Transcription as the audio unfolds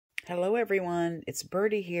Hello everyone, it's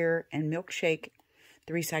Birdie here and Milkshake,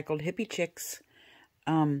 the Recycled Hippie Chicks.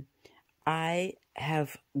 I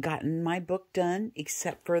have gotten my book done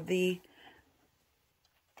except for the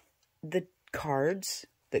cards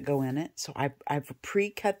that go in it. So I've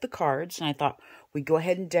pre-cut the cards and I thought we'd go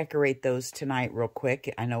ahead and decorate those tonight real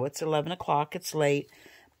quick. I know it's 11 o'clock, it's late,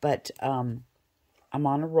 but I'm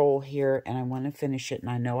on a roll here and I want to finish it, and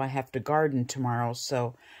I know I have to garden tomorrow,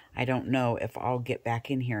 so I don't know if I'll get back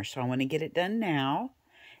in here. So I want to get it done now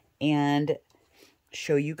and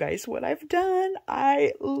show you guys what I've done.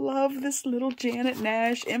 I love this little Janet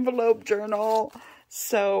Nash envelope journal.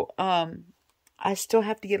 So I still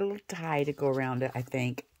have to get a little tie to go around it, I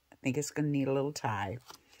think. I think it's going to need a little tie.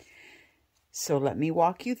 So let me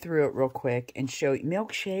walk you through it real quick and show you,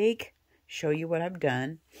 Milkshake, show you what I've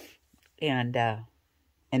done. And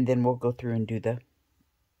then we'll go through and do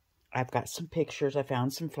I've got some pictures. I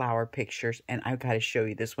found some flower pictures, and I've got to show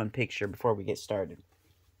you this one picture before we get started.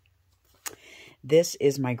 This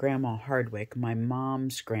is my Grandma Hardwick, my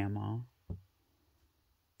mom's grandma.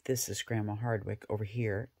 This is Grandma Hardwick over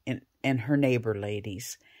here, and her neighbor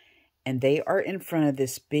ladies. And they are in front of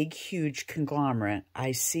this big, huge conglomerate.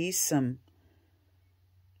 I see some,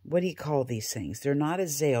 what do you call these things? They're not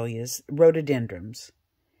azaleas, rhododendrons.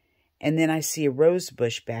 And then I see a rose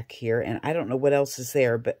bush back here, and I don't know what else is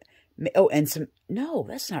there, but, oh, and some, no,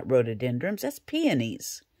 that's not rhododendrons, that's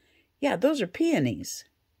peonies. Yeah, those are peonies.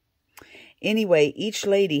 Anyway, each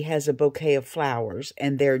lady has a bouquet of flowers,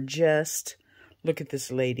 and they're just, look at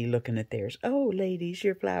this lady looking at theirs. Oh, ladies,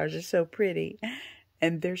 your flowers are so pretty.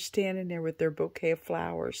 And they're standing there with their bouquet of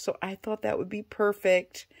flowers. So I thought that would be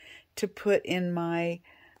perfect to put in my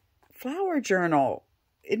flower journal.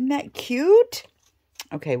 Isn't that cute?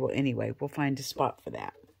 Okay, well, anyway, we'll find a spot for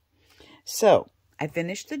that. So, I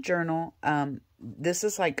finished the journal. This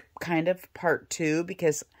is like kind of part 2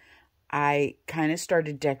 because I kind of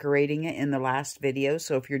started decorating it in the last video.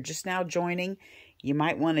 So, if you're just now joining, you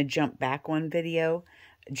might want to jump back one video.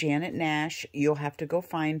 Janet Nash, you'll have to go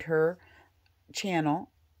find her channel.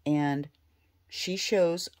 And she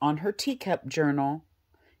shows on her teacup journal,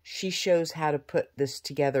 she shows how to put this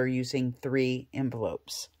together using 3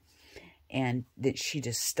 envelopes. And that she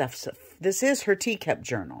just stuffs it. This is her teacup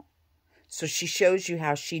journal. So she shows you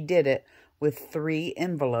how she did it with 3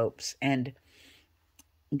 envelopes. And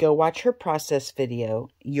go watch her process video.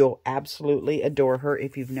 You'll absolutely adore her.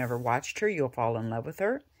 If you've never watched her, you'll fall in love with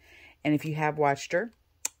her. And if you have watched her,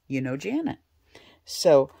 you know Janet.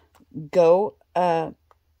 So go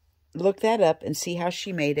look that up and see how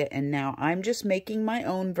she made it. And now I'm just making my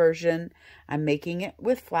own version. I'm making it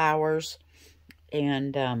with flowers.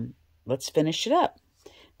 And let's finish it up.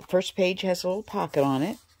 The first page has a little pocket on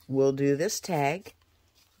it. We'll do this tag.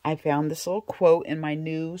 I found this little quote in my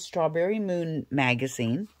new Strawberry Moon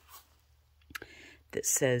magazine that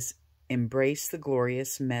says, "Embrace the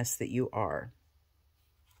glorious mess that you are."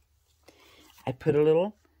 I put a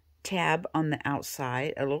little tab on the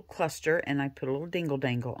outside, a little cluster, and I put a little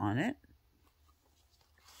dingle-dangle on it.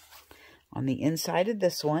 On the inside of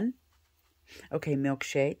this one, okay,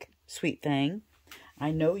 Milkshake, sweet thing, I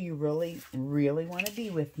know you really, really want to be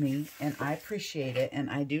with me, and I appreciate it, and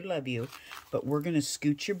I do love you, but we're going to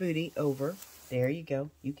scoot your booty over. There you go.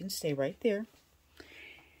 You can stay right there.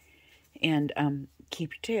 And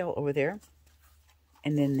keep your tail over there.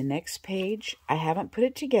 And then the next page, I haven't put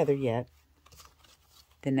it together yet.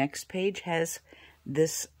 The next page has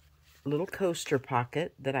this little coaster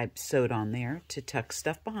pocket that I sewed on there to tuck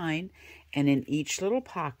stuff behind. And in each little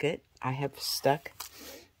pocket, I have stuck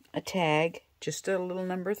a tag. Just a little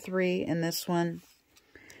number 3 in this one.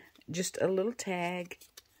 Just a little tag.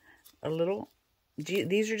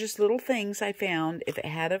 These are just little things I found. If it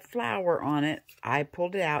had a flower on it, I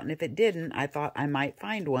pulled it out. And if it didn't, I thought I might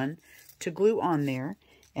find one to glue on there.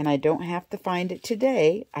 And I don't have to find it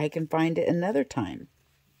today. I can find it another time.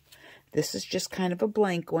 This is just kind of a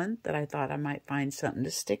blank one that I thought I might find something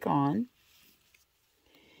to stick on.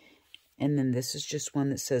 And then this is just one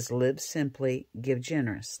that says, "Live simply, give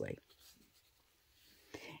generously."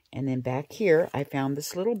 And then back here, I found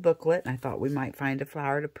this little booklet, and I thought we might find a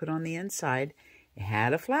flower to put on the inside. It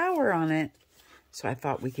had a flower on it, so I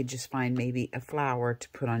thought we could just find maybe a flower to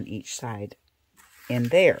put on each side in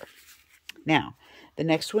there. Now, the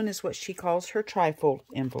next one is what she calls her trifold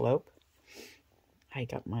envelope. I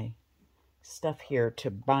got my stuff here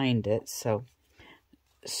to bind it, so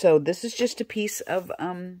this is just a piece of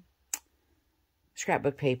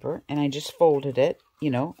scrapbook paper, and I just folded it,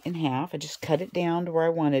 you know, in half. I just cut it down to where I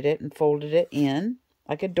wanted it and folded it in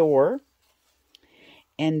like a door.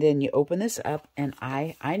 And then you open this up, and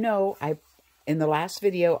I know in the last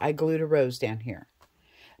video I glued a rose down here.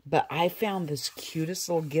 But I found this cutest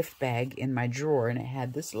little gift bag in my drawer, and it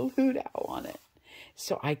had this little hoot owl on it.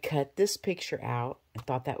 So I cut this picture out and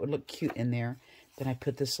thought that would look cute in there. Then I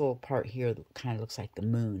put this little part here that kind of looks like the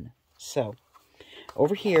moon. So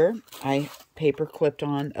over here, I paper clipped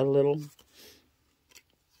on a little,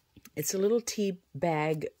 it's a little tea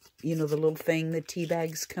bag, you know, the little thing the tea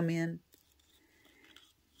bags come in.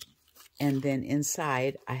 And then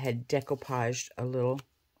inside, I had decoupaged a little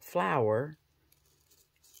flower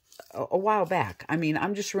a while back. I mean,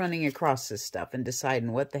 I'm just running across this stuff and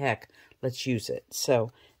deciding what the heck, let's use it.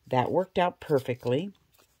 So that worked out perfectly.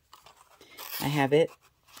 I have it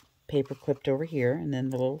paper clipped over here, and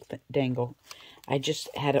then the little dangle. I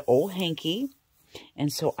just had an old hanky,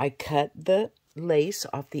 and so I cut the lace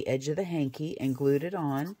off the edge of the hanky and glued it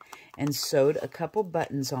on and sewed a couple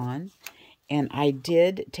buttons on. And I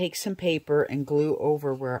did take some paper and glue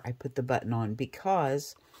over where I put the button on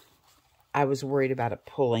because I was worried about it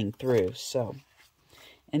pulling through. So,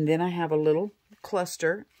 and then I have a little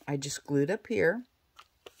cluster I just glued up here.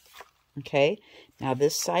 Okay, now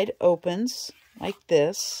this side opens like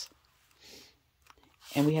this.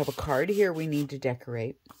 And we have a card here we need to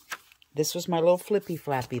decorate. This was my little flippy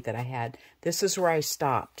flappy that I had. This is where I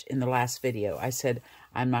stopped in the last video. I said,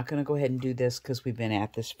 I'm not going to go ahead and do this because we've been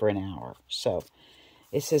at this for an hour. So,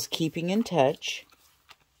 it says, keeping in touch.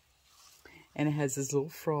 And it has this little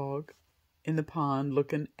frog in the pond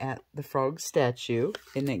looking at the frog statue.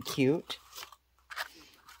 Isn't it cute?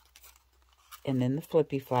 And then the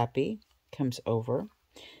flippy flappy comes over.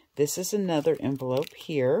 This is another envelope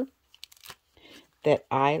here that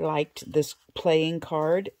I liked this playing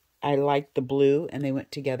card. I liked the blue and they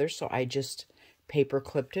went together, so I just paper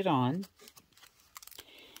clipped it on.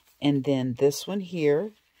 And then this one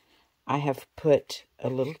here, I have put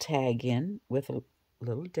a little tag in with a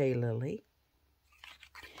little daylily.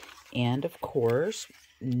 And of course,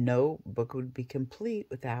 no book would be complete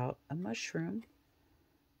without a mushroom.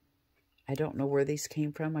 I don't know where these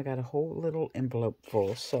came from. I got a whole little envelope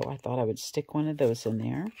full, so I thought I would stick one of those in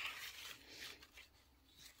there.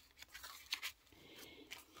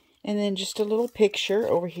 And then just a little picture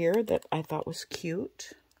over here that I thought was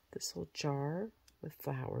cute. This little jar with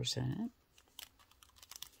flowers in it.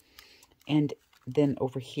 And then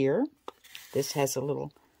over here, this has a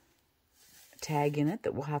little tag in it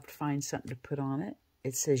that we'll have to find something to put on it.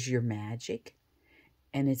 It says, Your Magic.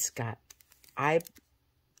 And it's got, I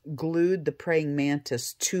glued the praying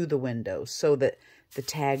mantis to the window so that the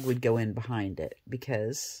tag would go in behind it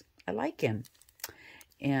because I like him.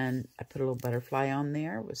 And I put a little butterfly on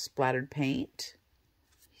there with splattered paint.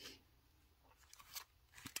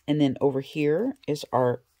 And then over here is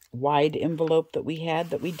our wide envelope that we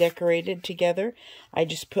had that we decorated together. I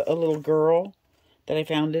just put a little girl that I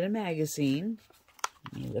found in a magazine.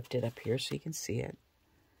 Let me lift it up here so you can see it.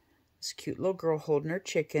 This cute little girl holding her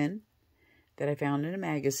chicken that I found in a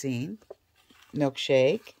magazine.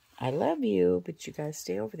 Milkshake, I love you, but you guys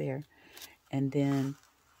stay over there. And then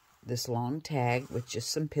this long tag with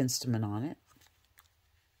just some penstemon on it.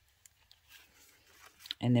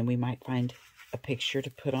 And then we might find a picture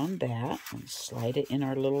to put on that and slide it in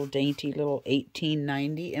our little dainty little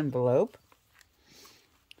 1890 envelope.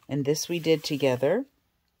 And this we did together.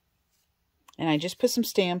 And I just put some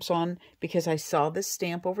stamps on because I saw this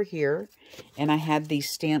stamp over here. And I had these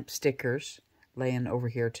stamp stickers laying over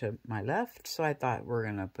here to my left. So I thought we're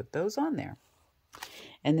going to put those on there.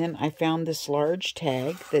 And then I found this large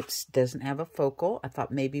tag that doesn't have a focal. I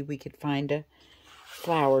thought maybe we could find a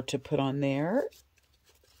flower to put on there.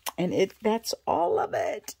 And that's all of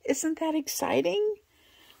it. Isn't that exciting?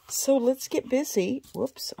 So let's get busy.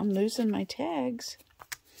 Whoops, I'm losing my tags.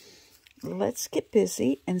 Let's get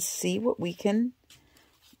busy and see what we can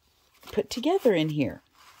put together in here.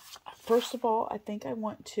 First of all, I think I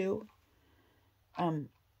want to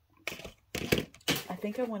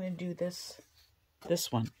do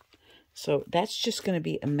this one. So that's just going to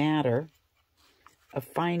be a matter of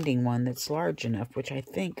finding one that's large enough, which I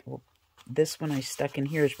think, well, this one I stuck in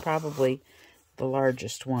here is probably the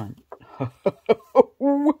largest one.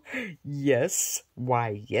 Yes.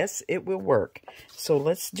 Why, yes, it will work. So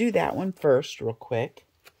let's do that one first real quick.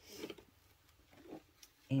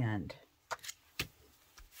 And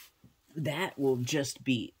that will just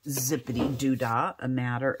be zippity-doo-dah, a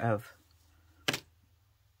matter of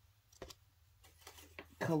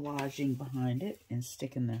collaging behind it and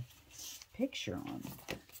sticking the picture on.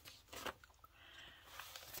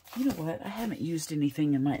 You know what? I haven't used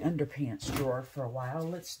anything in my underpants drawer for a while.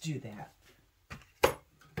 Let's do that.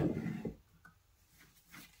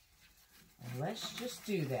 Let's just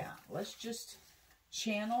do that. Let's just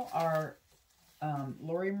channel our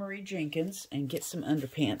Lori Marie Jenkins and get some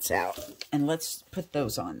underpants out. And let's put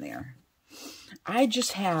those on there. I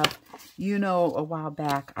just have, you know, a while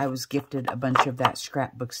back, I was gifted a bunch of that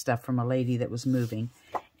scrapbook stuff from a lady that was moving.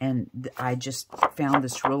 And I just found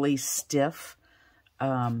this really stiff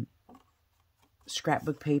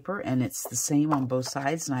scrapbook paper. And it's the same on both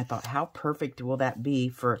sides. And I thought, how perfect will that be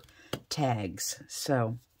for tags?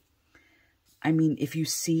 So, I mean, if you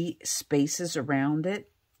see spaces around it,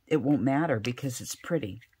 it won't matter because it's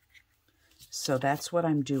pretty. So that's what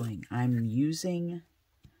I'm doing. I'm using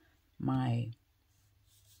my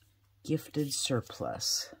gifted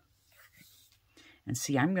surplus. And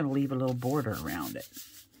see, I'm going to leave a little border around it.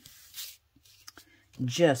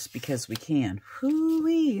 Just because we can.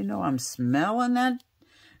 Hoo-wee, you know I'm smelling that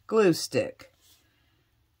glue stick.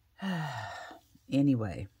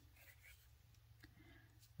 Anyway.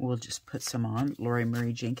 We'll just put some on. Lori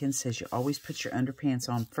Marie Jenkins says you always put your underpants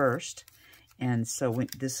on first. And so when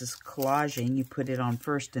this is collaging, you put it on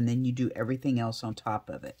first and then you do everything else on top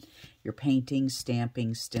of it. You're painting,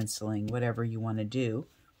 stamping, stenciling, whatever you want to do.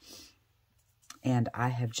 And I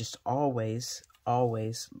have just always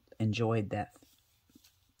enjoyed that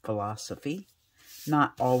philosophy.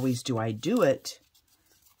 Not always do I do it.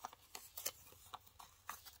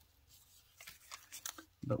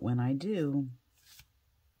 But when I do,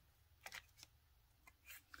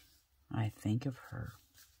 I think of her.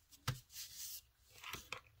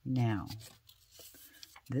 Now,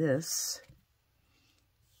 this,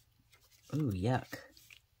 ooh, yuck.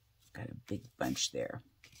 Got a big bunch there.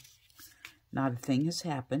 Not a thing has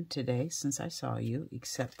happened today since I saw you,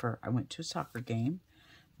 except for I went to a soccer game.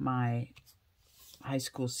 My high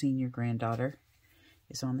school senior granddaughter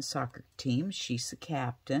is on the soccer team. She's the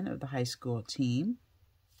captain of the high school team.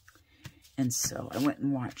 And so I went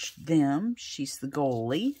and watched them. She's the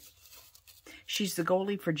goalie. She's the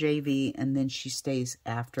goalie for JV, and then she stays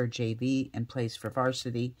after JV and plays for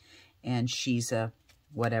varsity. And she's a,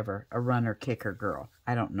 whatever, a runner, kicker girl.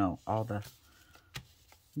 I don't know all the,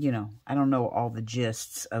 you know, I don't know all the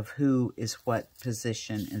gists of who is what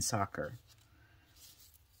position in soccer.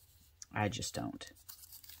 I just don't.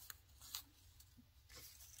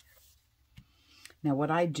 Now, what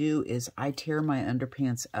I do is I tear my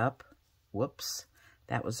underpants up. Whoops.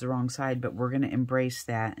 That was the wrong side, but we're going to embrace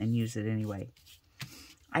that and use it anyway.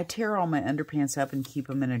 I tear all my underpants up and keep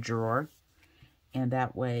them in a drawer. And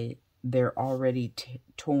that way, they're already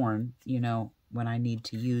torn. You know, when I need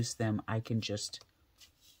to use them, I can just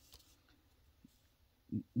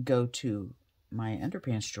go to my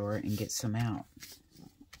underpants drawer and get some out.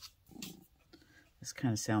 This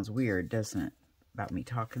kind of sounds weird, doesn't it? About me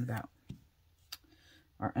talking about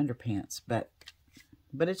our underpants. But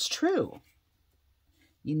it's true.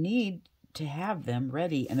 You need to have them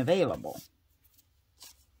ready and available.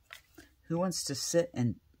 Who wants to sit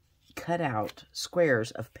and cut out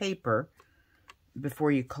squares of paper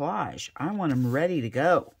before you collage? I want them ready to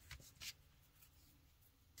go.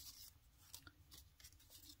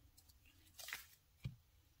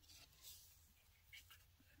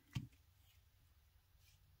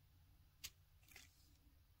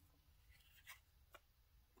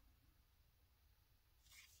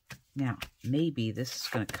 Now, maybe this is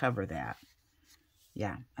going to cover that.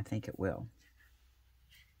 Yeah, I think it will.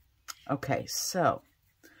 Okay, so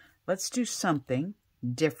let's do something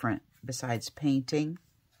different besides painting.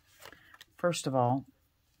 First of all,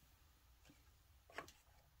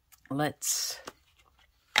 let's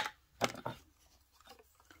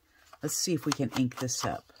see if we can ink this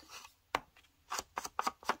up.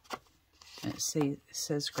 And it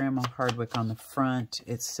says Grandma Hardwick on the front.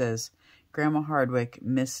 It says Grandma Hardwick,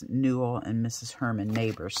 Miss Newell, and Mrs. Herman,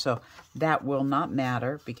 neighbors. So that will not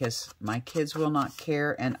matter because my kids will not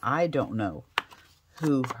care, and I don't know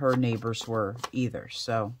who her neighbors were either.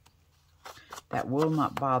 So that will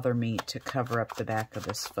not bother me to cover up the back of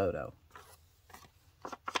this photo.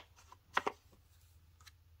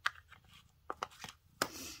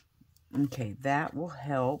 Okay, that will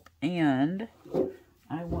help. And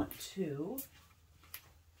I want to...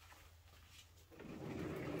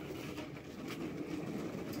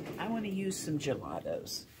 use some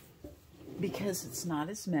gelatos because it's not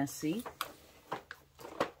as messy.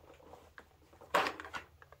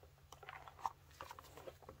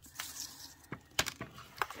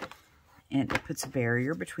 And it puts a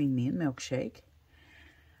barrier between me and Milkshake.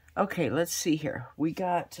 Okay, let's see here. We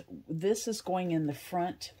got, this is going in the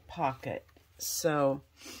front pocket. So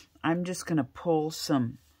I'm just going to pull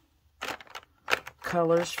some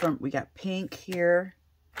colors from, we got pink here.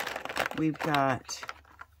 We've got,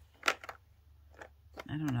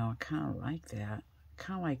 I don't know, I kind of like that. I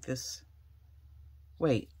kind of like this.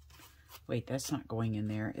 Wait, Wait, that's not going in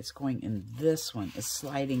there. It's going in this one. It's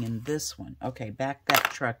sliding in this one. Okay, back that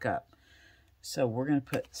truck up. So we're going to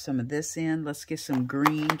put some of this in. Let's get some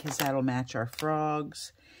green because that'll match our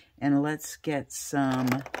frogs. And let's get some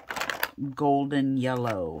golden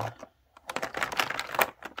yellow.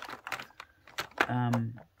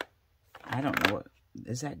 I don't know what,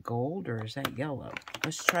 is that gold or is that yellow?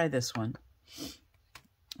 Let's try this one.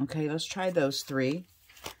 Okay, let's try those 3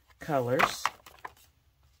 colors.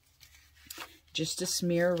 Just to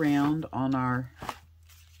smear around on our,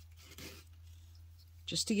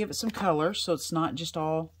 just to give it some color so it's not just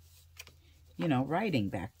all, you know, writing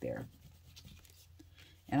back there.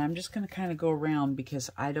 And I'm just going to kind of go around because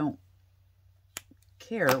I don't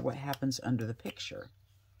care what happens under the picture.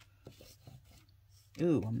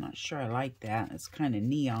 Ooh, I'm not sure I like that. It's kind of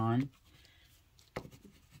neon.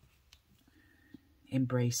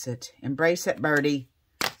 Embrace it. Embrace it, Birdie.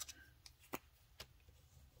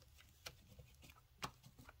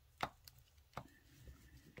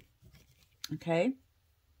 Okay.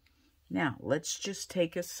 Now, let's just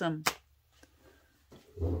take us some...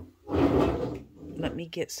 Let me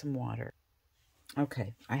get some water.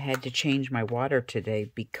 Okay, I had to change my water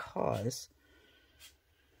today because...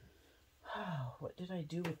 Oh, what did I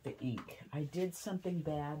do with the ink? I did something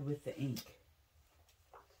bad with the ink.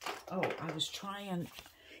 Oh, I was trying...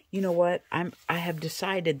 You know what? I have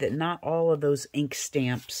decided that not all of those ink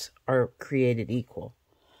stamps are created equal.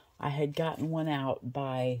 I had gotten one out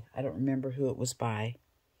by... I don't remember who it was by.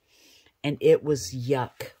 And it was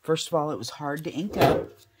yuck. First of all, it was hard to ink up.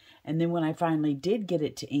 And then when I finally did get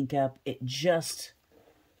it to ink up, it was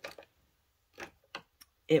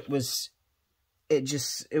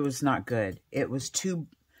not good. It was too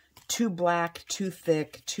black, too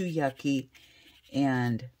thick, too yucky.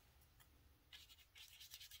 And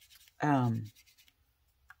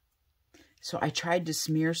so I tried to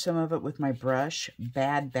smear some of it with my brush.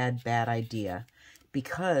 Bad idea.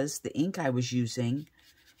 Because the ink I was using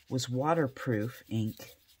was waterproof ink,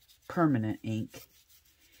 permanent ink.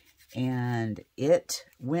 And it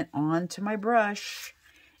went on to my brush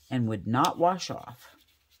and would not wash off.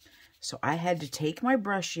 So I had to take my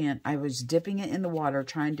brush in. I was dipping it in the water,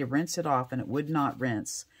 trying to rinse it off, and it would not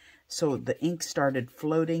rinse. So the ink started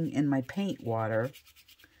floating in my paint water.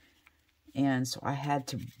 And so I had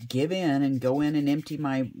to give in and go in and empty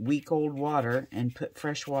my week-old water and put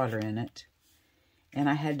fresh water in it. And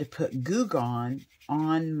I had to put Goo Gone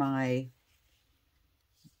on my...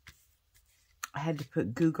 I had to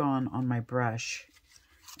put Goo Gone on my brush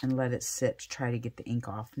and let it sit to try to get the ink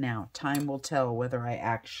off. Now, time will tell whether I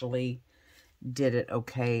actually did it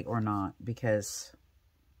okay or not, because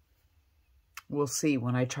we'll see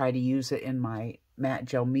when I try to use it in my matte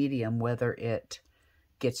gel medium whether it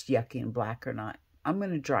gets yucky and black or not. I'm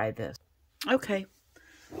going to dry this. Okay.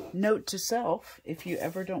 Note to self, if you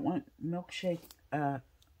ever don't want Milkshake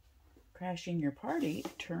crashing your party,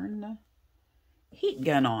 turn the heat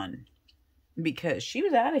gun on. Because she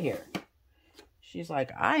was out of here. She's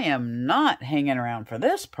like, I am not hanging around for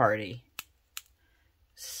this party.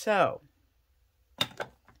 So,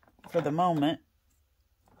 for the moment,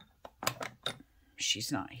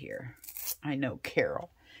 she's not here. I know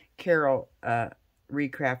Carol. Carol,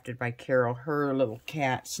 Recrafted by Carol, her little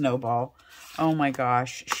cat, Snowball. Oh my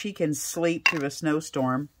gosh, she can sleep through a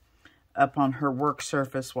snowstorm up on her work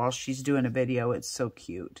surface while she's doing a video. It's so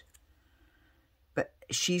cute. But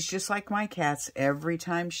she's just like my cats. Every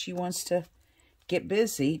time she wants to get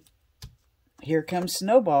busy, here comes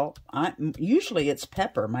Snowball. Usually it's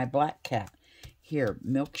Pepper, my black cat. Here,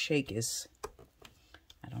 Milkshake is...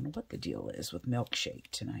 I don't know what the deal is with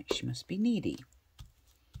Milkshake tonight. She must be needy.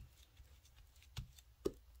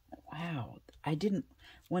 Wow. I didn't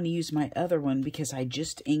want to use my other one because I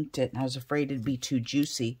just inked it and I was afraid it'd be too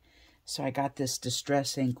juicy. So I got this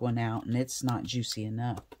Distress ink one out and it's not juicy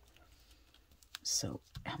enough. So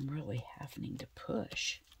I'm really having to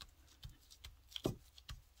push.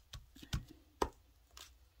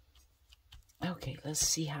 Okay, let's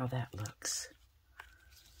see how that looks.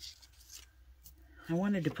 I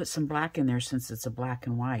wanted to put some black in there since it's a black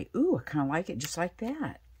and white. Ooh, I kind of like it just like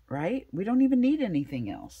that, right? We don't even need anything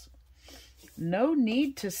else. No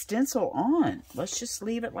need to stencil on. Let's just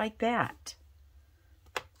leave it like that.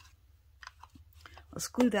 Let's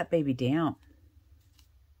glue that baby down.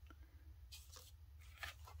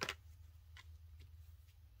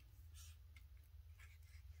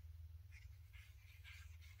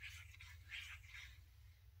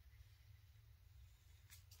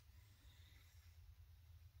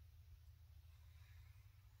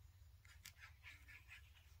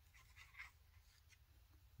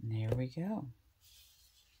 There we go.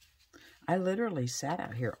 I literally sat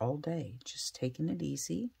out here all day, just taking it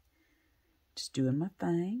easy, just doing my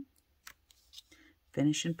thing,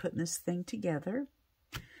 finishing putting this thing together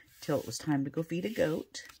till it was time to go feed a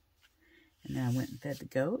goat. And then I went and fed the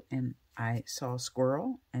goat, and I saw a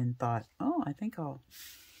squirrel and thought, oh, I think I'll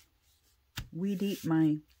weed eat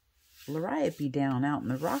my liriope down out in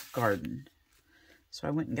the rock garden. So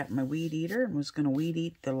I went and got my weed eater and was going to weed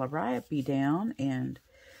eat the liriope down, and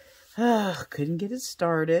couldn't get it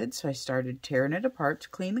started. So I started tearing it apart to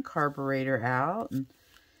clean the carburetor out. And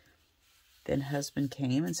then husband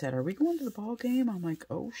came and said, are we going to the ball game? I'm like,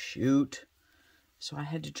 oh, shoot. So I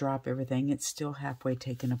had to drop everything. It's still halfway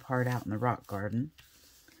taken apart out in the rock garden.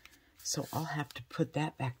 So I'll have to put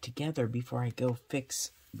that back together before I go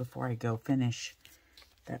finish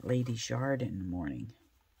that lady's yard in the morning.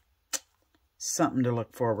 Something to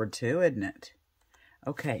look forward to, isn't it?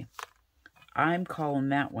 Okay. I'm calling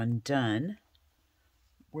that one done.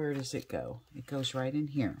 Where does it go? It goes right in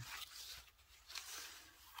here.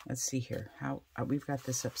 Let's see here. How we've got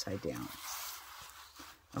this upside down.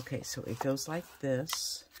 Okay, so it goes like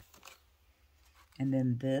this, and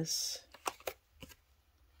then this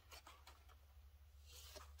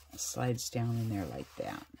slides down in there like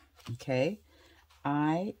that. Okay,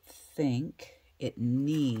 I think it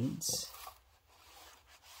needs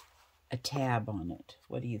a tab on it.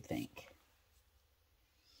 What do you think?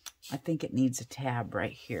 I think it needs a tab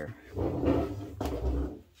right here.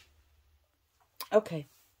 Okay,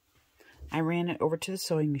 I ran it over to the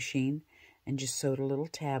sewing machine and just sewed a little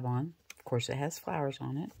tab on. Of course, it has flowers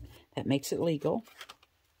on it. That makes it legal.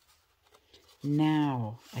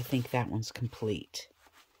 Now, I think that one's complete.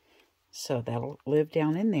 So that'll live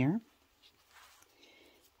down in there.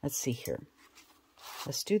 Let's see here.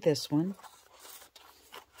 Let's do this one.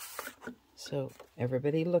 So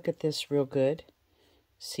everybody look at this real good.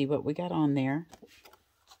 See what we got on there.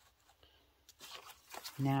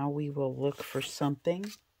 Now we will look for something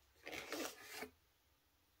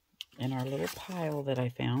in our little pile that I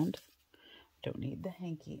found. Don't need the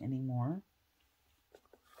hanky anymore.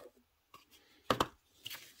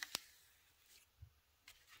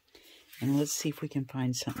 And let's see if we can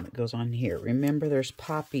find something that goes on here. Remember, there's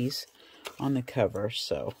poppies on the cover,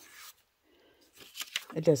 so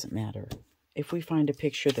it doesn't matter. If we find a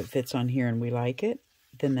picture that fits on here and we like it,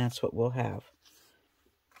 then that's what we'll have.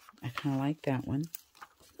 I kind of like that one.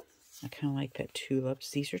 I kind of like that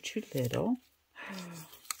tulips. These are too little.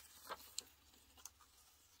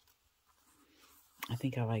 I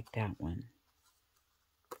think I like that one.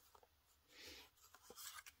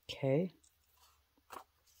 Okay.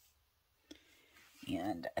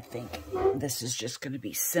 And I think this is just going to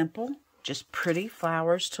be simple. Just pretty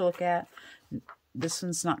flowers to look at. This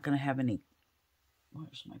one's not going to have any...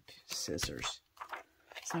 Where's my scissors?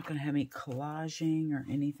 It's not going to have any collaging or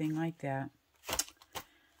anything like that.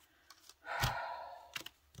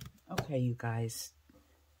 Okay, you guys.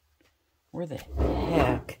 Where the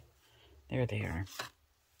heck... There they are.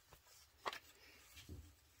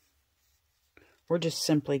 We're just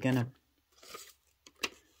simply gonna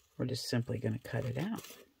cut it out.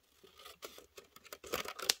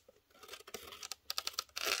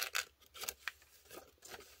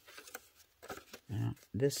 Now,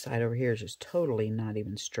 this side over here is just totally not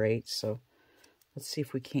even straight, so let's see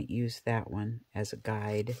if we can't use that one as a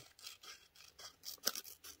guide.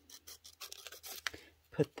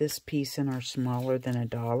 Put this piece in our smaller than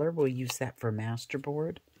 $1. We'll use that for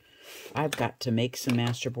masterboard. I've got to make some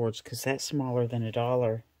masterboards because that smaller than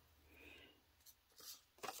 $1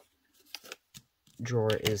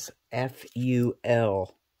 drawer is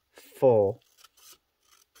F-U-L, full.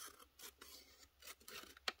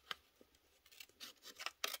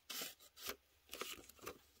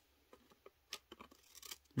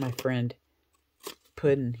 My friend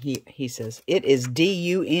Puddin', he says, it is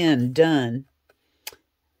D-U-N, done.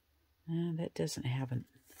 That doesn't have an...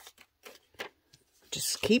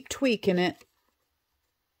 Just keep tweaking it.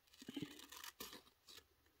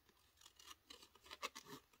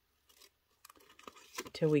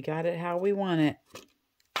 Till we got it how we want it.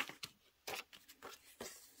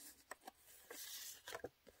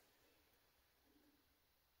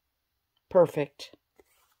 Perfect.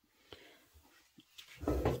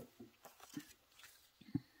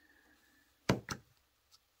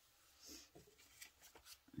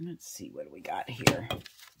 Let's see what we got here.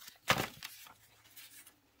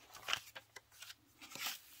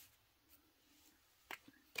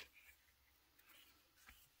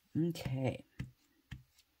 Okay.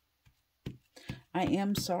 I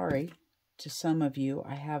am sorry to some of you.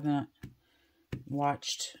 I haven't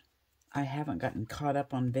gotten caught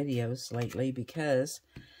up on videos lately because,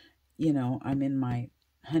 you know, I'm in my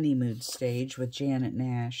honeymoon stage with Janet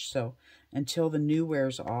Nash. So until the new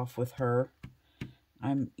wears off with her,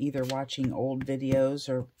 I'm either watching old videos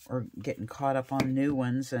or getting caught up on new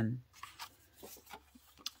ones, and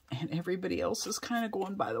everybody else is kind of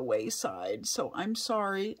going by the wayside. So I'm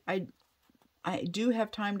sorry. I do have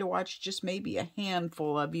time to watch just maybe a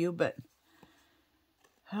handful of you, but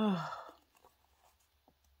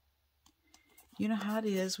you know how it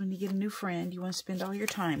is when you get a new friend. You want to spend all your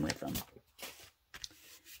time with them.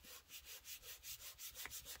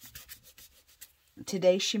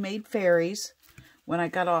 Today she made fairies. When I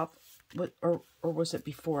got off, or was it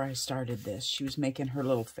before I started this? She was making her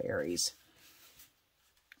little fairies.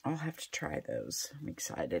 I'll have to try those. I'm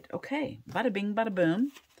excited. Okay, bada bing, bada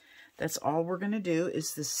boom. That's all we're going to do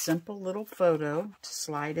is this simple little photo to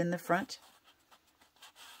slide in the front.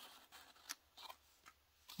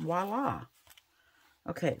 Voila.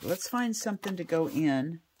 Okay, let's find something to go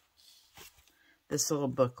in this little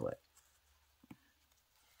booklet.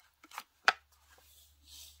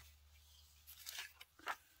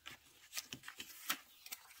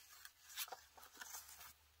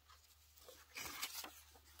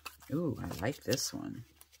 Ooh, I like this one.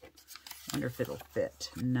 Wonder if it'll fit.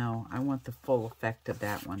 No, I want the full effect of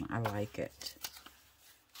that one. I like it.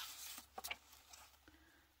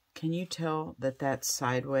 Can you tell that that's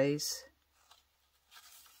sideways?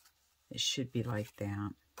 It should be like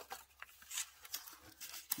that.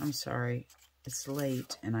 I'm sorry. It's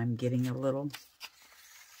late and I'm getting a little...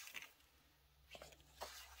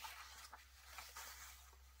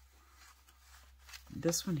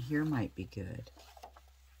 This one here might be good.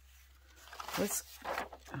 Let's...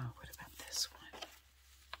 Oh, what about this one?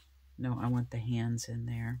 No, I want the hands in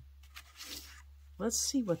there. Let's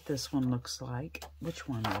see what this one looks like. Which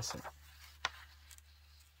one is it?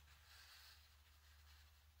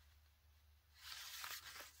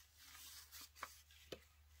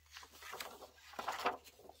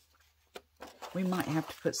 We might have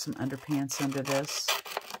to put some underpants under this,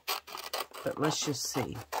 but let's just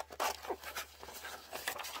see.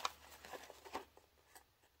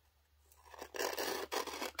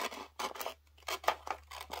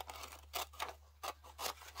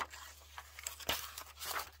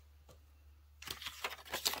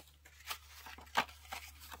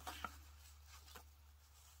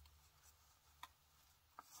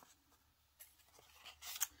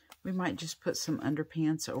 We might just put some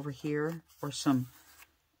underpants over here, or some,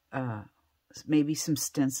 maybe some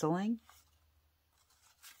stenciling.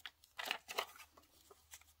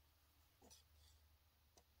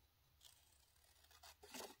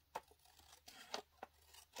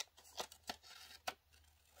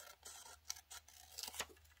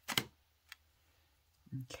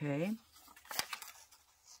 Okay.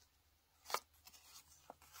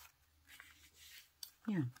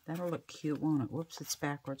 Yeah, that'll look cute, won't it? Whoops, it's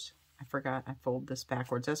backwards. I forgot I fold this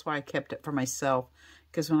backwards. That's why I kept it for myself,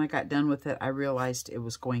 because when I got done with it, I realized it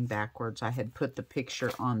was going backwards. I had put the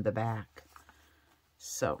picture on the back.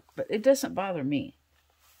 So, but it doesn't bother me.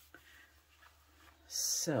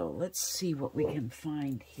 So, let's see what we can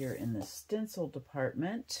find here in the stencil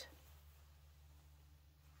department.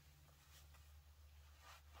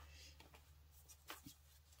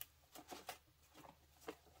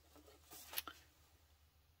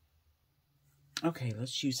 Okay,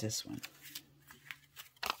 let's use this one.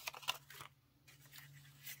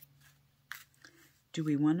 Do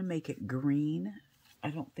we want to make it green? I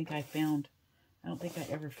don't think I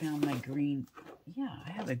ever found my green. Yeah, I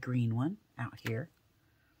have a green one out here.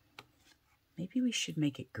 Maybe we should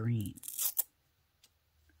make it green.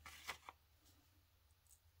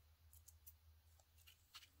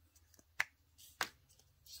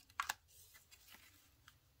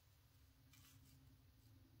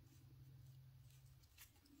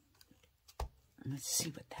 Let's see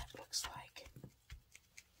what that looks like.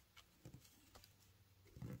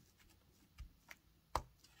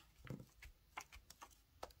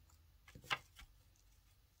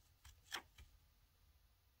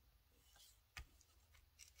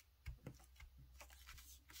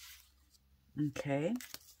 Okay.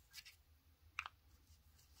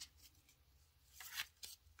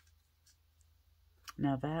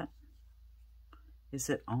 Now that, is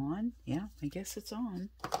it on? Yeah, I guess it's on.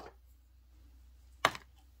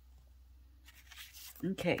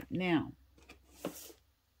 Okay, now,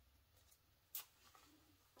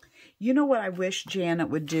 you know what I wish Janet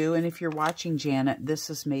would do, and if you're watching Janet, this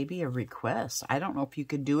is maybe a request. I don't know if you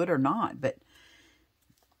could do it or not, but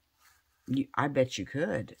I bet you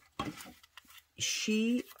could.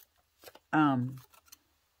 She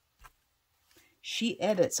she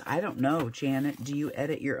edits. I don't know, Janet. Do you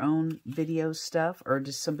edit your own video stuff, or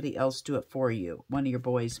does somebody else do it for you? One of your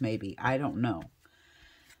boys, maybe. I don't know.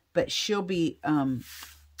 But she'll be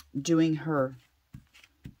doing her,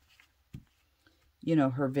 you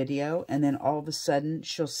know, her video, and then all of a sudden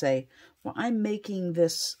she'll say, well, I'm making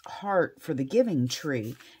this heart for the giving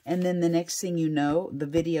tree. And then the next thing you know, the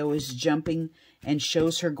video is jumping and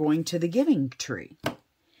shows her going to the giving tree.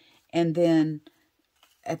 And then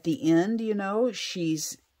at the end, you know,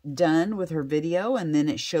 she's done with her video, and then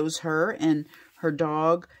it shows her and her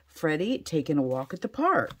dog, Freddie, taking a walk at the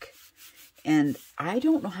park. And I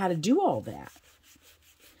don't know how to do all that.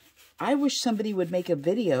 I wish somebody would make a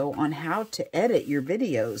video on how to edit your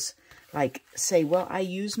videos. Like, say, well, I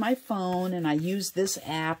use my phone, and I use this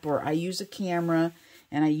app, or I use a camera,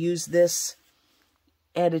 and I use this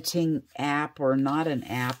editing app, or not an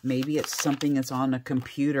app. Maybe it's something that's on a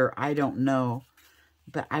computer. I don't know.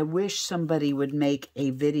 But I wish somebody would make a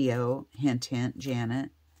video, hint, hint, Janet,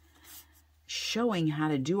 showing how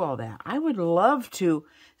to do all that. I would love to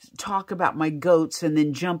talk about my goats and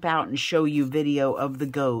then jump out and show you video of the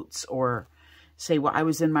goats, or say, well, I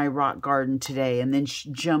was in my rock garden today, and then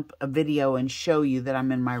jump a video and show you that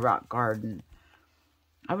I'm in my rock garden.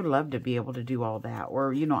 I would love to be able to do all that.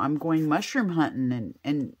 Or, you know, I'm going mushroom hunting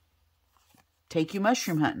and take you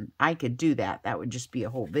mushroom hunting. I could do that. That would just be a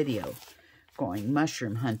whole video going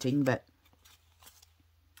mushroom hunting, but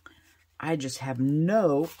I just have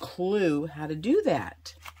no clue how to do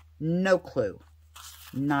that. No clue.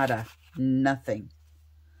 Nada. Nothing.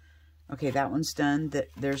 Okay, that one's done.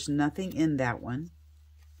 There's nothing in that one.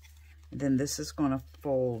 Then this is going to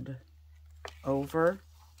fold over.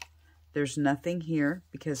 There's nothing here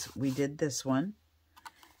because we did this one.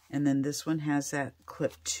 And then this one has that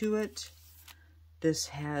clip to it. This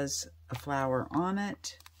has a flower on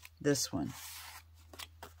it. This one.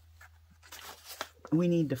 We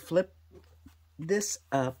need to flip this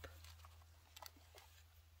up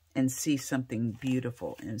and see something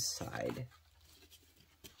beautiful inside.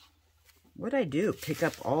 What'd I do? Pick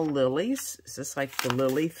up all lilies? Is this like the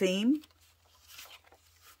lily theme?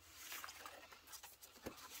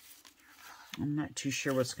 I'm not too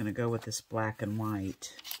sure what's going to go with this black and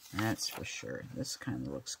white. That's for sure. This kind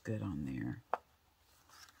of looks good on there.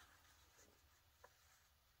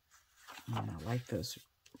 I like those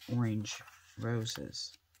orange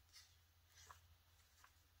roses.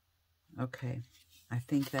 Okay, I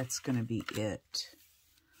think that's going to be it.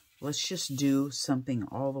 Let's just do something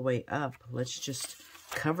all the way up. Let's just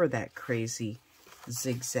cover that crazy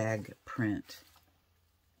zigzag print.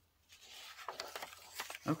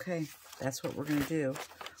 Okay, that's what we're going to do.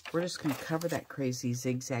 We're just going to cover that crazy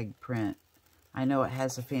zigzag print. I know it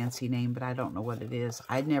has a fancy name, but I don't know what it is.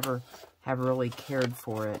 I never have really cared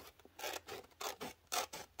for it.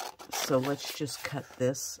 So let's just cut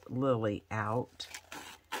this lily out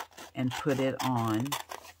and put it on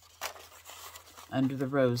under the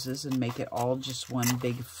roses and make it all just one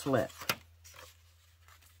big flip.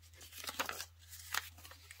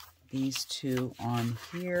 These two on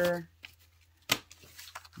here.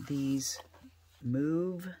 These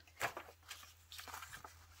move.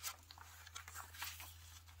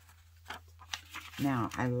 Now,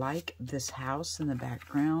 I like this house in the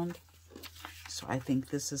background, so I think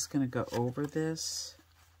this is going to go over this.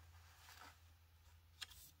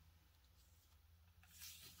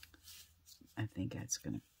 I think that's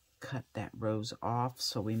going to cut that rose off,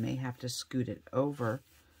 so we may have to scoot it over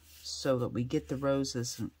so that we get the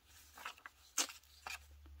roses.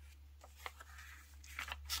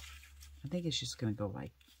 I think it's just going to go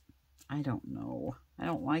like, I don't know. I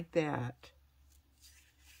don't like that.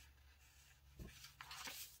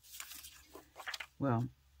 Well,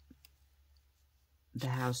 the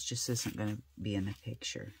house just isn't going to be in the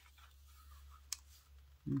picture.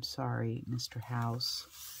 I'm sorry, Mr. House.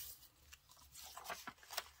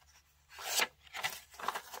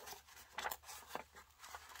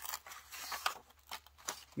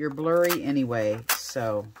 You're blurry anyway,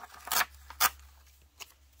 so.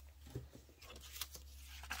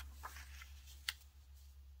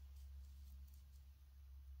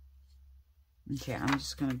 Okay, I'm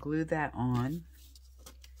just going to glue that on.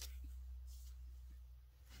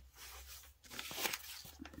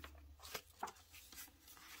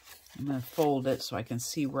 I'm going to fold it so I can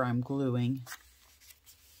see where I'm gluing.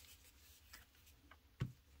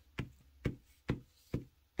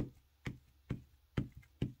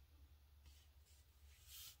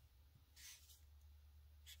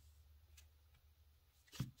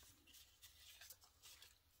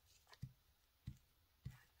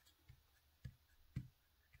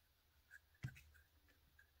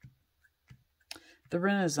 The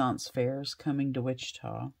Renaissance Fair is coming to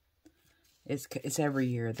Wichita. It's every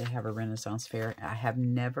year they have a Renaissance Fair. I have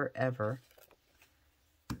never, ever,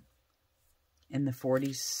 in the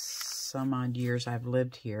 40-some-odd years I've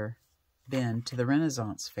lived here, been to the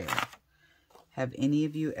Renaissance Fair. Have any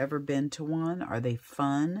of you ever been to one? Are they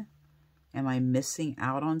fun? Am I missing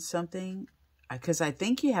out on something? Because I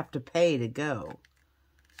think you have to pay to go.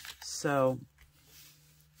 So,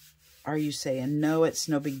 are you saying, no, it's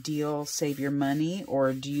no big deal, save your money?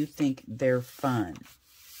 Or do you think they're fun?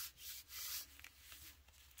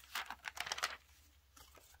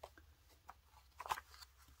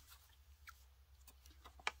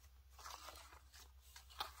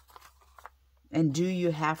 And do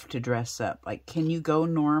you have to dress up? Like, can you go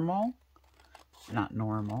normal? Not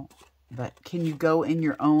normal, but can you go in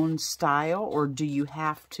your own style? Or do you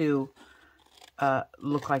have to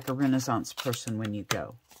look like a Renaissance person when you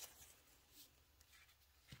go?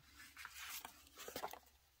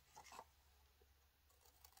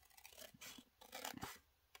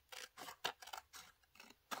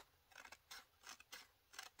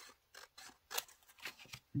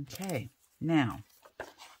 Okay, now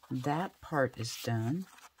that part is done.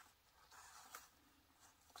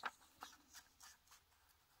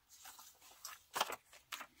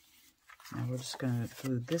 Now we're just going to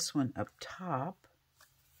glue this one up top.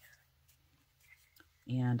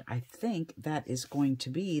 And I think that is going to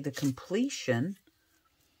be the completion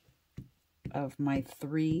of my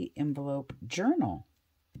 3-envelope journal.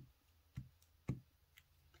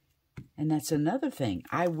 And that's another thing.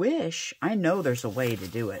 I know there's a way to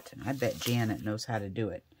do it. I bet Janet knows how to do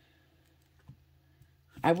it.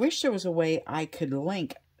 I wish there was a way I could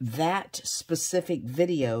link that specific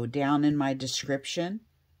video down in my description.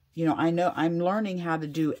 You know I'm learning how to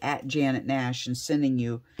do @JanetNash and sending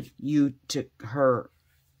you to her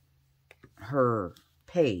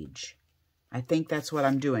page. I think that's what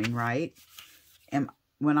I'm doing, right?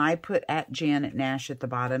 When I put @JanetNash at the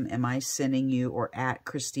bottom, am I sending you, or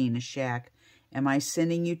 @Christina Shack, am I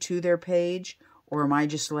sending you to their page, or am I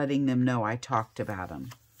just letting them know I talked about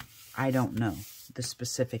them? I don't know the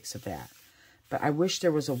specifics of that. But I wish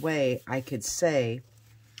there was a way I could say,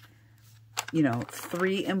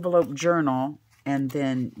 3-envelope journal, and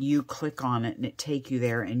then you click on it and it take you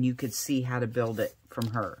there and you could see how to build it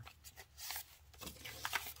from her.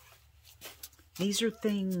 These are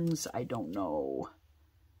things I don't know.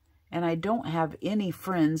 And I don't have any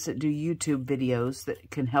friends that do YouTube videos that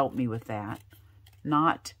can help me with that.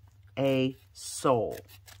 Not a soul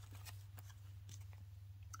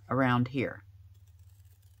around here.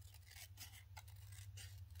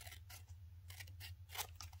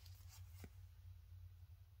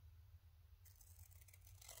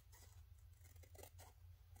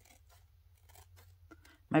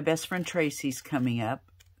 My best friend Tracy's coming up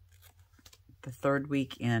the 3rd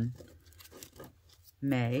week in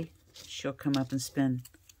May. She'll come up and spend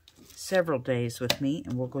several days with me,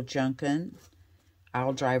 and we'll go junking.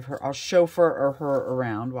 I'll drive her. I'll chauffeur her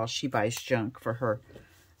around while she buys junk for her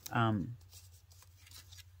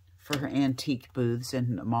antique booths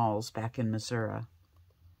in the malls back in Missouri.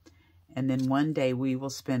 And then one day we will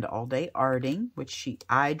spend all day arting,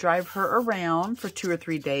 I drive her around for 2 or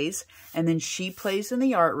 3 days, and then she plays in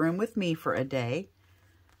the art room with me for a day.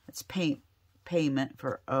 It's payment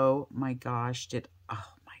for, oh my gosh,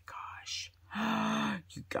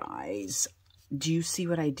 you guys, do you see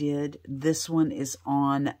what I did? This one is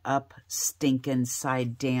on up stinking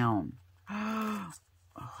side down. Oh,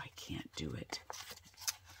 I can't do it.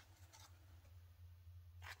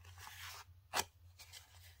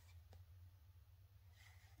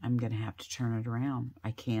 I'm going to have to turn it around.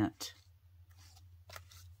 I can't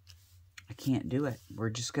do it. We're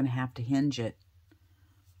just going to have to hinge it.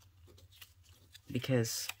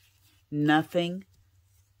 Because nothing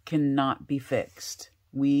cannot be fixed.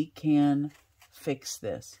 We can fix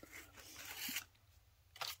this.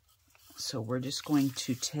 So we're just going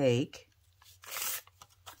to take,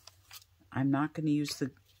 I'm not going to use the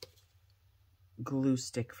glue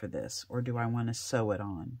stick for this, or do I want to sew it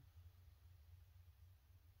on?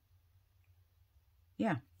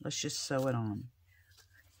 Yeah, let's just sew it on.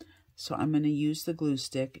 So I'm going to use the glue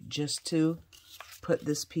stick just to put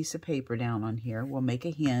this piece of paper down on here. We'll make a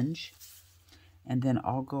hinge, and then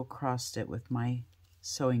I'll go across it with my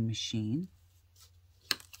sewing machine,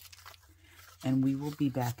 and we will be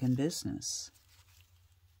back in business.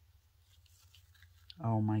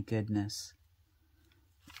 Oh my goodness.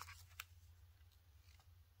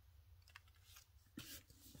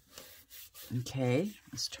 Okay,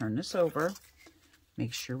 let's turn this over.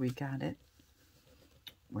 Make sure we got it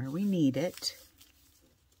where we need it.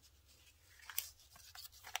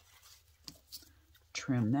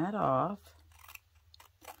 trim that off.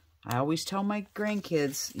 I always tell my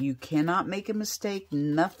grandkids, you cannot make a mistake.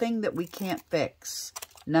 Nothing that we can't fix.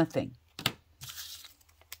 Nothing.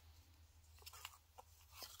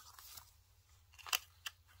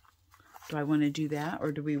 Do I want to do that,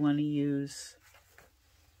 or do we want to use...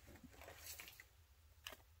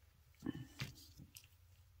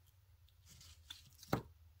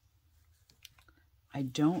 I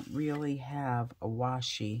don't really have a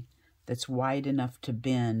washi that's wide enough to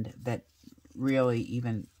bend that really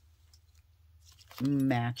even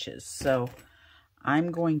matches. So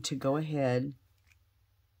I'm going to go ahead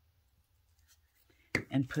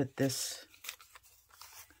and put this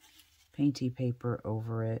painty paper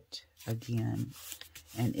over it again,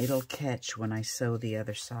 and it'll catch when I sew the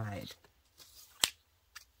other side.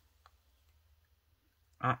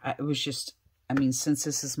 It was just, I mean, since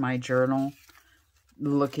this is my journal,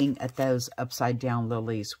 looking at those upside down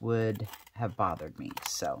lilies would have bothered me,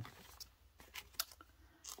 so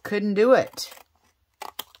couldn't do it.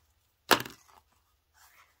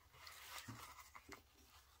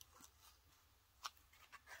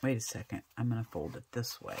 Wait a second, I'm going to fold it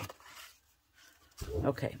this way.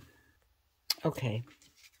 Okay. Okay.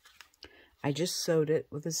 I just sewed it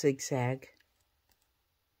with a zigzag.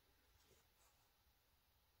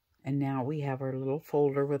 And now we have our little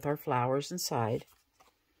folder with our flowers inside.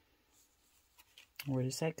 Where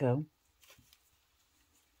does that go?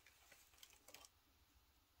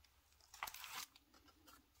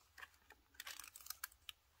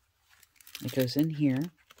 It goes in here.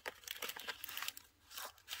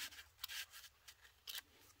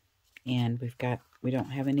 And we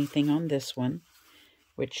don't have anything on this one,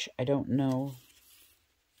 which I don't know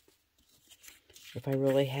if I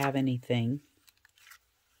really have anything,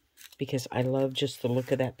 because I love just the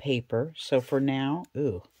look of that paper. So for now,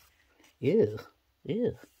 ew.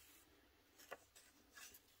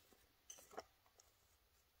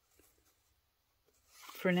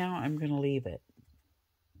 For now, I'm going to leave it.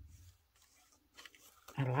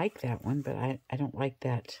 I like that one, but I don't like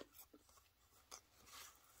that.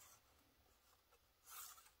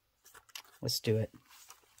 Let's do it.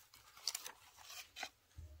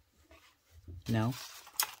 No,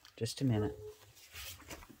 just a minute.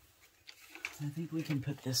 I think we can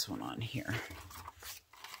put this one on here.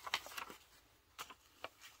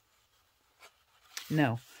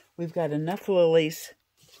 No, we've got enough lilies.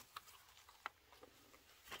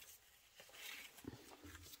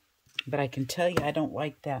 But I can tell you I don't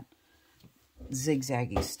like that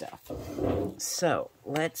zigzaggy stuff. So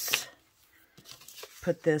let's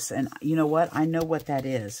put this, and you know what? I know what that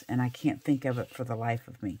is, and I can't think of it for the life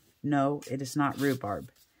of me. No, it is not rhubarb.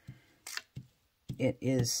 It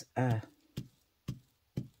is,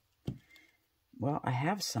 well, I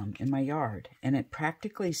have some in my yard, and it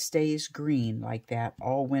practically stays green like that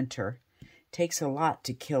all winter. Takes a lot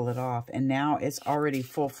to kill it off, and now it's already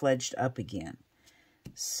full-fledged up again.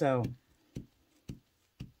 So,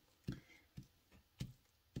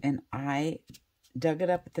 and I dug it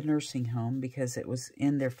up at the nursing home because it was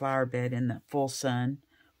in their flower bed in the full sun.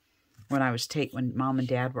 When Mom and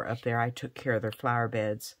Dad were up there, I took care of their flower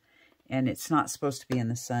beds, and it's not supposed to be in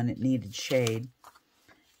the sun. It needed shade,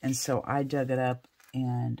 and so I dug it up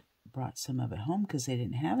and brought some of it home because they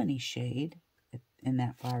didn't have any shade in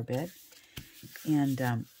that flower bed,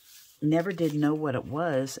 and never did know what it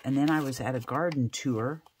was. And then I was at a garden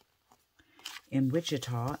tour in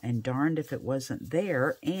Wichita, and darned if it wasn't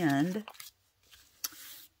there, and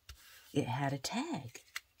it had a tag.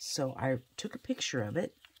 So I took a picture of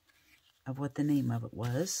it, of what the name of it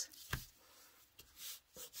was,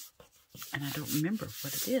 and I don't remember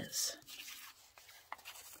what it is.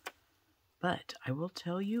 But I will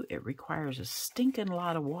tell you, it requires a stinking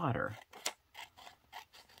lot of water.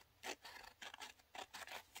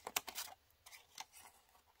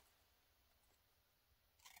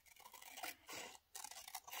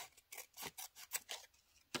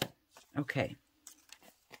 Okay,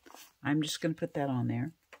 I'm just going to put that on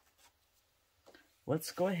there.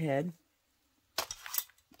 Let's go ahead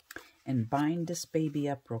and bind this baby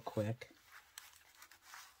up real quick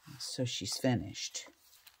so she's finished.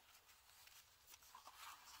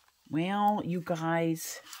 Well, you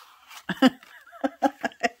guys,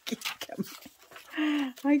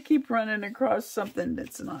 I keep running across something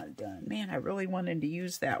that's not done. Man, I really wanted to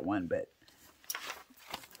use that one, but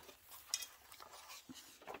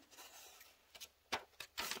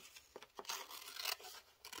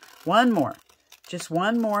one more. Just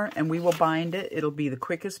one more, and we will bind it. It'll be the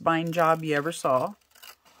quickest bind job you ever saw.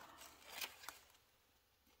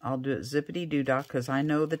 I'll do it zippity-doo-dah because I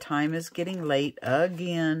know the time is getting late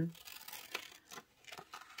again.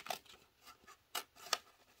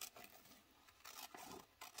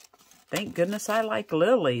 Thank goodness I like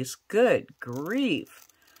lilies. Good grief.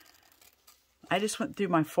 I just went through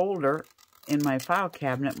my folder in my file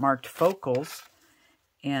cabinet marked focals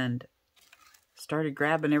and started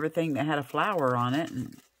grabbing everything that had a flower on it.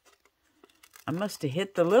 And I must have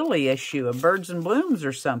hit the lily issue of Birds and Blooms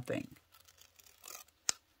or something.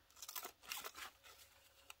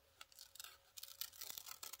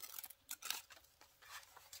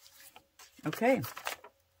 Okay.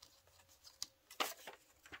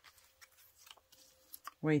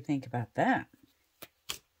 What do you think about that?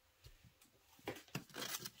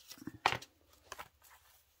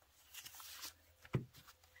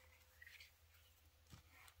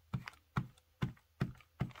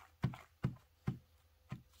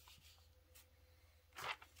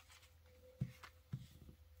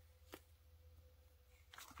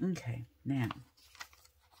 Okay,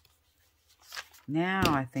 now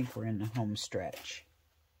I think we're in the home stretch.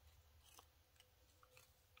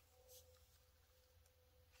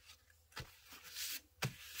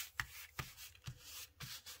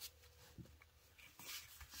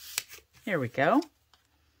 Here we go.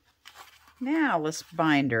 Now let's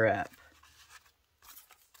bind her up.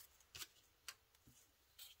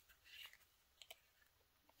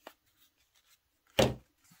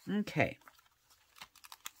 Okay.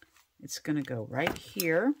 It's going to go right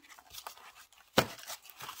here.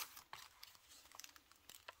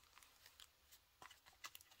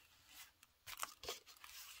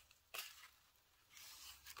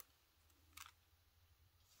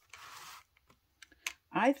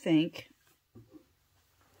 I think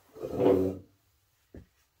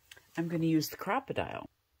I'm going to use the Crop-A-Dile.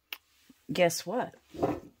 Guess what?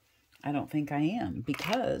 I don't think I am,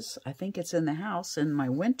 because I think it's in the house in my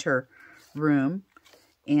winter room,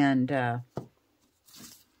 and I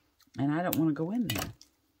don't want to go in there.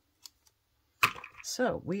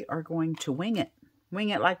 So we are going to wing it. Wing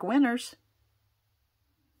it like winners.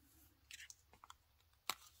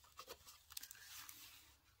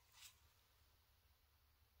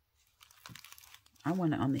 I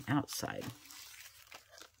want it on the outside,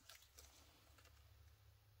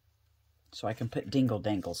 so I can put dingle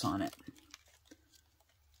dangles on it.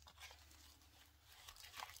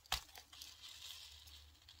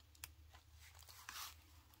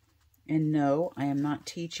 And no, I am not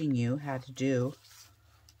teaching you how to do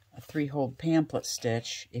a 3-hole pamphlet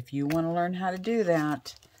stitch. If you want to learn how to do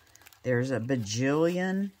that, there's a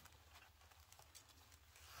bajillion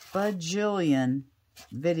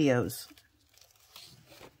videos.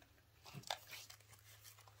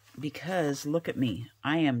 Because, look at me.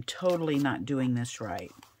 I am totally not doing this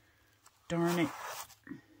right. Darn it.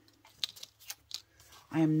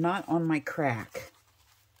 I am not on my crack.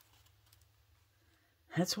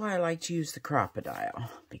 That's why I like to use the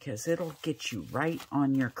Crop-A-Dile, because it'll get you right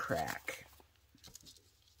on your crack.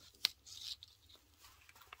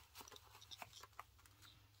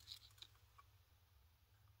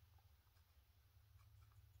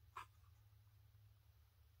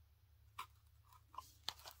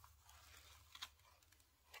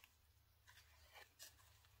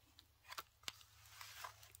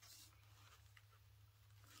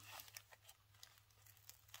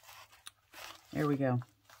 There we go.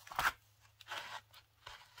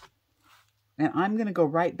 And I'm going to go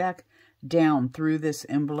right back down through this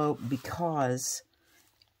envelope because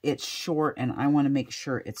it's short and I want to make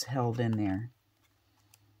sure it's held in there.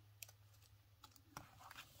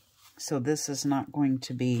 So this is not going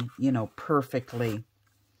to be, you know, perfectly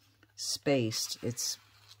spaced. It's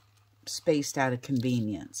spaced out of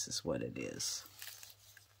convenience is what it is.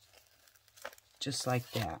 Just like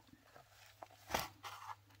that.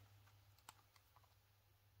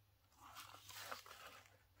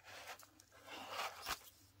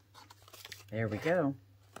 There we go.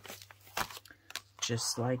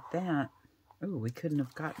 Just like that. Ooh, we couldn't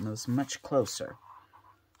have gotten those much closer.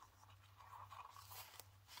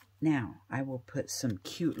 Now, I will put some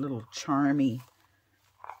cute little charmy,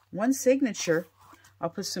 one signature. I'll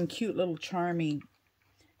put some cute little charmy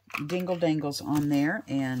dingle dangles on there,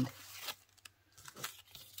 and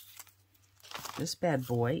this bad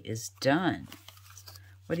boy is done.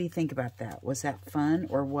 What do you think about that? Was that fun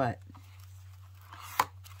or what?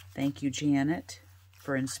 Thank you, Janet,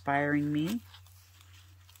 for inspiring me,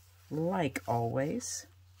 like always.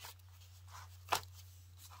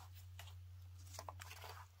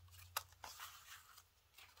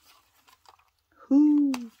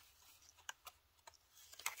 Whoo!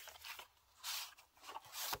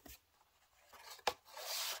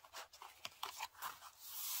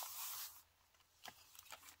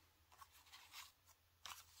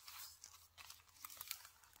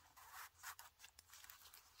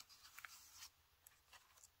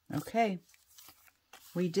 Okay.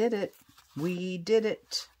 We did it. We did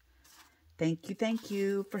it. Thank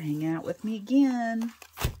you for hanging out with me again.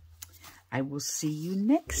 I will see you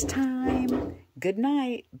next time. Good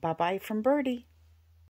night. Bye-bye from Birdie.